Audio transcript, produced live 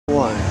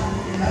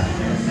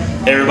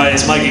Hey everybody,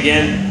 it's Mike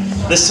again.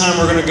 This time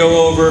we're going to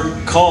go over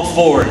Call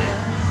Forward.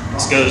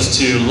 This goes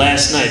to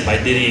Last Night by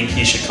Diddy and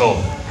Keisha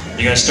Cole.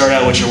 You're going to start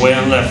out with your weight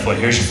on the left foot.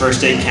 Here's your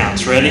first 8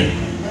 counts. Ready?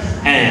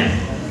 And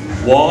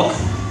walk,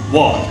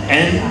 walk,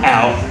 and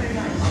out,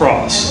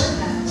 cross.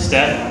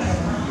 Step,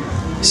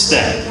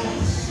 step.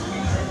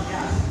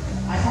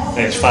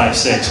 There's 5,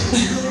 6.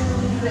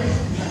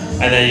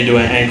 And then you do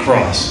an and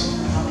cross.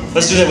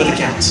 Let's do that with the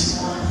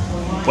counts.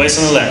 Waist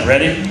on the left.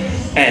 Ready?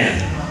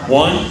 And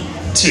 1,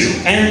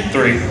 2, and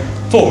 3,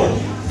 4,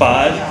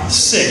 5,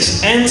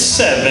 6, and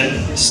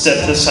 7. Step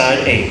to the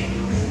side, 8.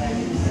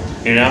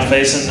 You're now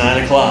facing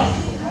 9 o'clock.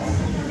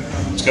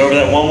 Let's go over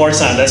that one more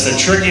time. That's the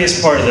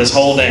trickiest part of this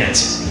whole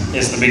dance,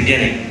 is the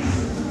beginning.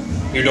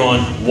 You're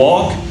doing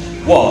walk,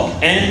 walk,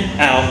 and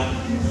out,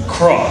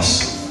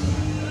 cross.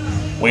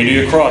 When you do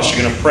your cross,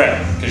 you're going to prep,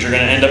 because you're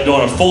going to end up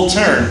doing a full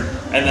turn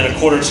and then a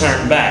quarter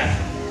turn back.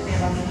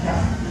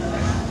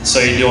 So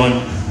you're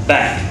doing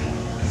back.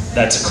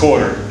 That's a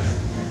quarter.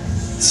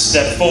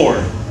 Step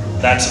forward,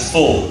 that's a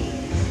full.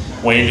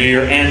 When you do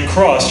your and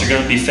cross, you're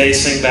going to be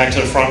facing back to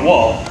the front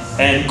wall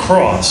and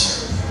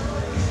cross.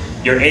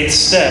 Your 8th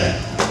step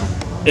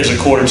is a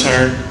quarter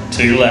turn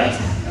to your left.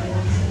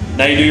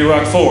 Now you do your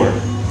rock forward.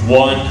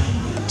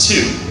 1,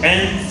 2,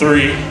 and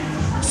 3,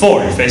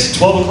 4. You're facing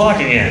 12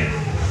 o'clock again.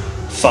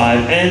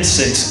 5, and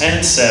 6,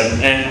 and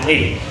 7, and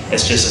 8.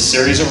 It's just a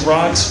series of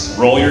rocks.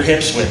 Roll your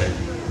hips with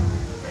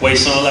it.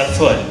 Waist on the left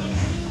foot.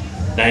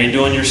 Now you're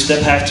doing your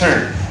step half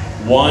turn.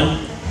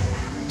 1,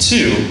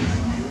 2,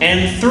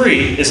 and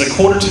 3 is a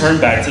quarter turn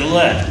back to the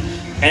left.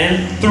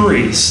 And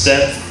 3,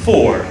 step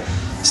 4.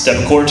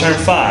 Step a quarter turn,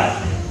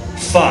 5,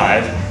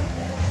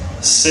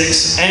 5,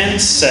 6,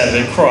 and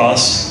 7,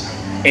 cross,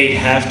 8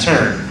 half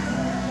turn.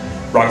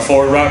 Rock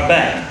forward, rock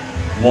back.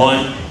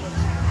 1,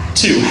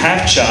 2,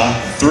 half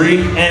cha,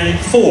 3, and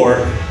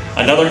 4,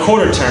 another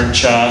quarter turn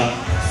cha,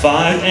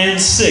 5,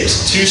 and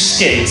 6, 2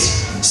 skates,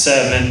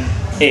 7,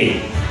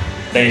 8.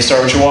 Then you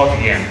start with your walk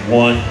again.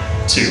 1,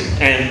 2,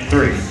 and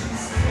 3.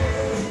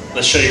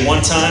 Let's show you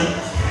one time.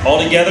 All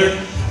together,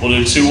 we'll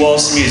do 2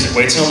 walls to music.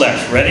 Weights on the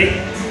left. Ready?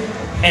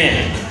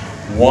 And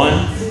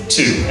 1,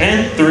 2,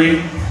 and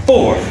 3,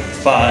 4,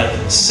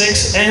 5,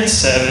 6, and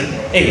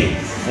 7, 8.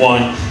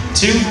 1,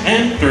 2,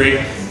 and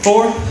 3,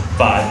 4,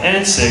 5,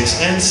 and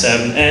 6, and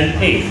 7,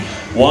 and 8.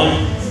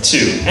 1,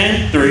 2,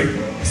 and 3,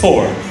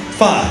 4,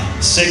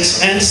 5,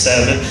 6, and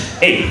 7,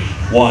 8.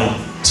 1,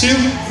 2,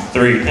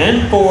 3,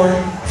 and 4,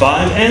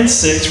 5, and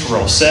 6,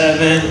 roll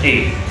 7,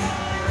 8.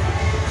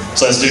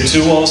 So let's do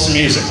 2 walls to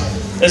music.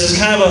 This is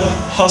kind of a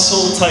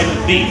hustle type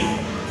of beat.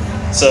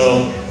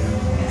 So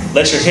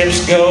let your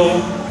hips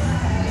go,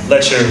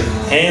 let your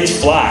hands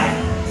fly.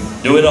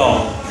 Do it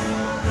all.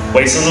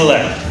 Weights on the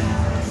left.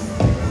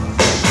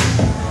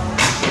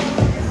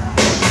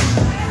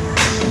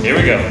 Here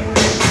we go.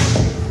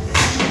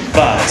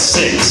 5,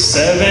 6,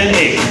 7,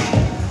 8.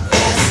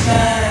 Last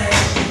night,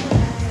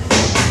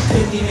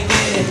 couldn't even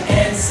get an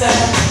answer.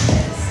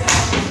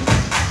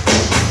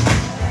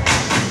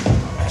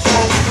 I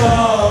tried to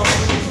call,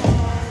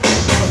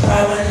 but I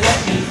wouldn't let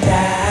me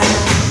down.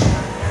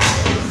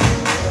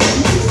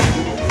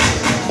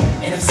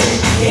 And I'm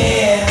sitting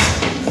here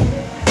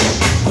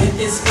with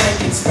this blank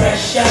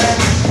expression,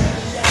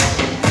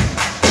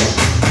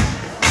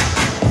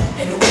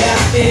 and the way I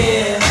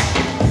feel.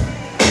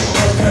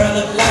 Girl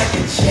look like a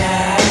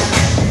child.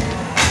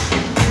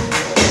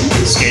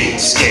 Skate,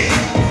 skate.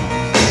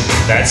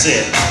 That's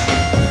it.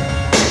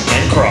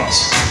 And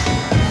cross.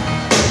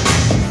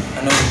 I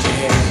know what you're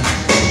hearing.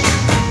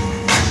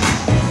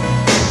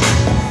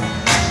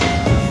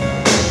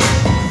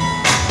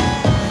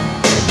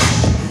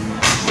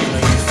 I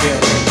know you feel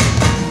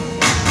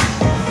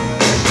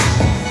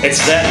it.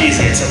 It's that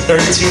easy. It's a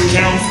 32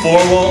 count,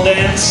 4 wall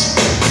dance.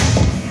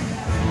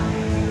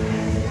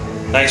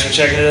 Thanks for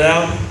checking it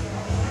out.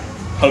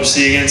 Hope to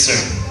see you again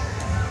soon.